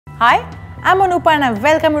Hi, I'm Anupa and I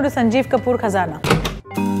welcome you to Sanjeev Kapoor Khazana.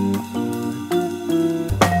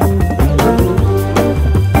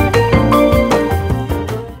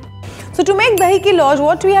 So to make dahi ki lauz,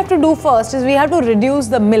 what we have to do first is we have to reduce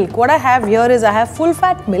the milk. What I have here is I have full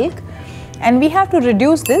fat milk and we have to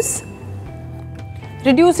reduce this.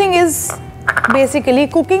 Reducing is basically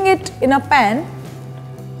cooking it in a pan.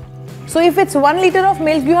 So if it's 1 liter of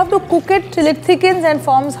milk, you have to cook it till it thickens and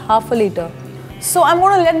forms half a liter. So I'm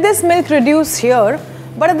going to let this milk reduce here,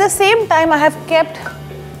 but at the same time I have kept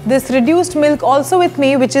this reduced milk also with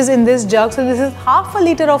me, which is in this jug. So this is half a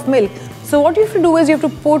liter of milk. So what you have to do is you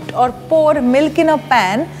have to put or pour milk in a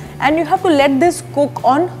pan and you have to let this cook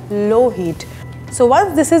on low heat. So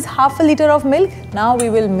once this is half a liter of milk, now we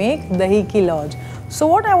will make dahi ki lauz. So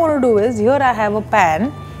what I want to do is, here I have a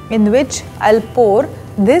pan in which I'll pour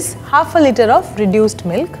this half a liter of reduced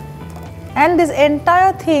milk. And this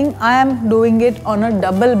entire thing I am doing it on a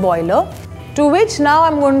double boiler, to which now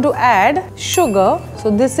I'm going to add sugar. So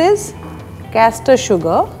this is castor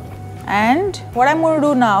sugar, and what I'm going to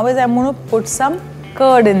do now is I'm going to put some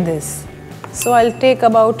curd in this. So I'll take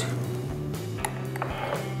about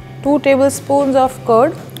 2 tablespoons of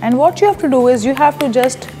curd, and what you have to do is you have to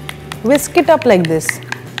just whisk it up like this,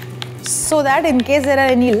 so that in case there are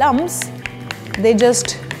any lumps, they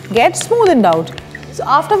just get smoothened out. So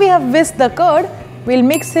after we have whisked the curd, we'll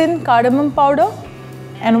mix in cardamom powder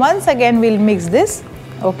and once again we'll mix this.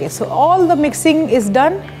 Okay, so all the mixing is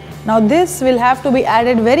done. Now this will have to be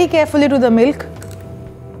added very carefully to the milk.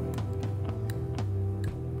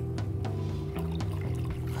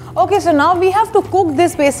 Okay, so now we have to cook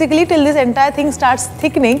this basically till this entire thing starts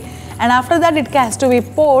thickening, and after that it has to be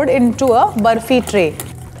poured into a barfi tray.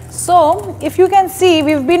 So if you can see,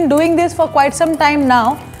 we've been doing this for quite some time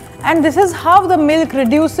now, and this is how the milk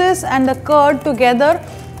reduces and the curd together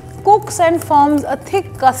cooks and forms a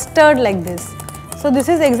thick custard like this. So this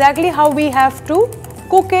is exactly how we have to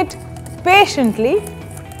cook it patiently.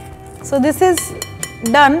 So this is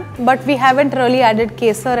done, but we haven't really added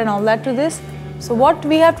castor and all that to this. So what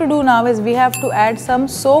we have to do now is we have to add some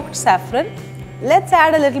soaked saffron. Let's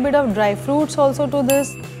add a little bit of dry fruits also to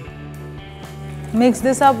this. Mix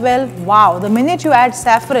this up well. Wow, the minute you add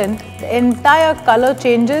saffron, the entire color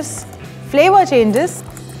changes, flavor changes,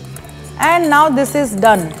 and now this is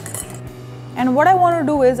done. And what I want to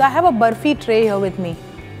do is, I have a barfi tray here with me.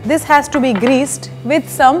 This has to be greased with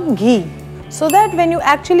some ghee, so that when you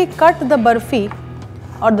actually cut the barfi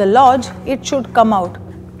or the lauz, it should come out.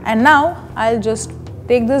 And now I'll just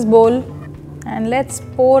take this bowl and let's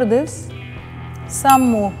pour this,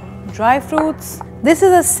 some more dry fruits. This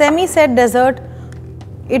is a semi-set dessert.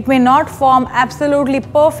 It may not form absolutely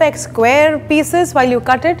perfect square pieces while you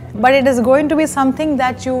cut it, but it is going to be something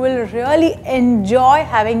that you will really enjoy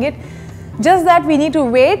having it. Just that we need to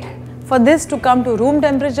wait for this to come to room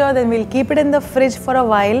temperature, then we'll keep it in the fridge for a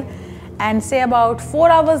while, and say about 4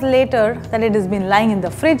 hours later that it has been lying in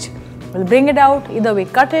the fridge, we'll bring it out. Either we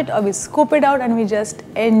cut it or we scoop it out and we just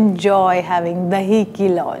enjoy having dahi ki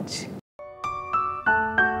lauz.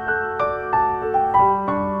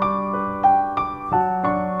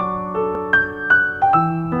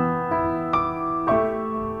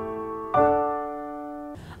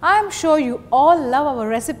 I'm sure you all love our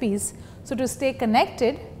recipes, so to stay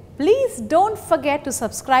connected, please don't forget to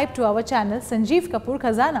subscribe to our channel Sanjeev Kapoor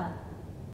Khazana.